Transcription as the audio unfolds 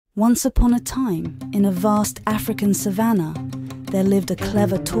Once upon a time, in a vast African savanna, there lived a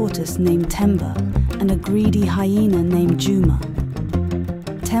clever tortoise named Temba and a greedy hyena named Juma.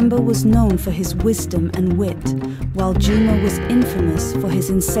 Temba was known for his wisdom and wit, while Juma was infamous for his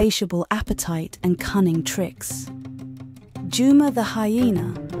insatiable appetite and cunning tricks. Juma the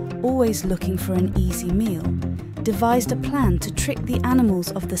hyena, always looking for an easy meal, devised a plan to trick the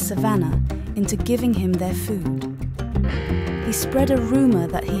animals of the savannah into giving him their food. He spread a rumor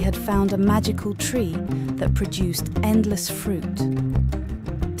that he had found a magical tree that produced endless fruit.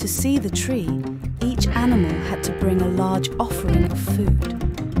 To see the tree, each animal had to bring a large offering of food.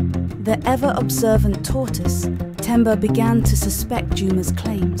 The ever-observant tortoise, Temba, began to suspect Juma's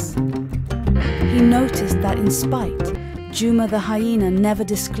claims. He noticed that in spite, Juma the hyena never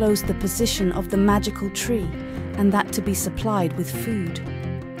disclosed the position of the magical tree and that to be supplied with food.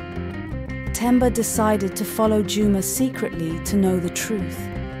 Temba decided to follow Juma secretly to know the truth.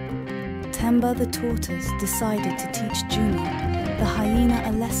 Temba the tortoise decided to teach Juma the hyena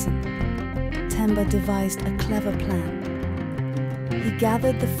a lesson. Temba devised a clever plan. He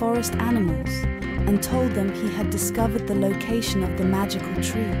gathered the forest animals and told them he had discovered the location of the magical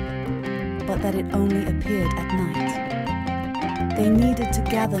tree, but that it only appeared at night. They needed to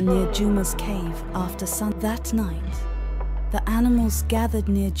gather near Juma's cave after sun. That night, the animals gathered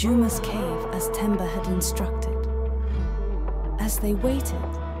near Juma's cave as Temba had instructed. As they waited,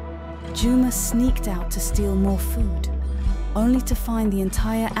 Juma sneaked out to steal more food, only to find the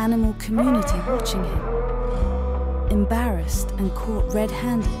entire animal community watching him. Embarrassed and caught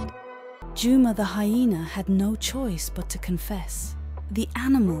red-handed, Juma the hyena had no choice but to confess. The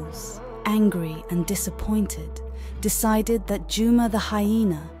animals, angry and disappointed, decided that Juma the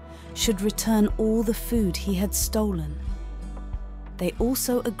hyena should return all the food he had stolen. They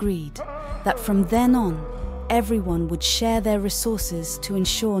also agreed that from then on, everyone would share their resources to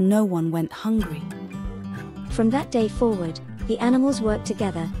ensure no one went hungry. From that day forward, the animals worked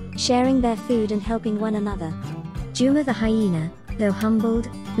together, sharing their food and helping one another. Juma the hyena, though humbled,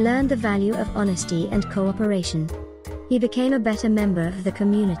 learned the value of honesty and cooperation. He became a better member of the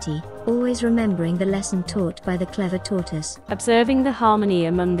community, always remembering the lesson taught by the clever tortoise. Observing the harmony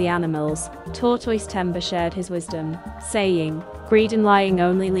among the animals, Tortoise Temba shared his wisdom, saying, "Greed and lying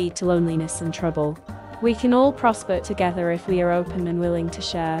only lead to loneliness and trouble. We can all prosper together if we are open and willing to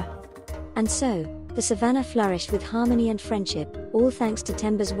share." And so, the savannah flourished with harmony and friendship, all thanks to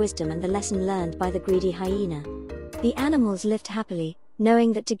Temba's wisdom and the lesson learned by the greedy hyena. The animals lived happily,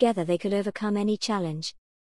 knowing that together they could overcome any challenge.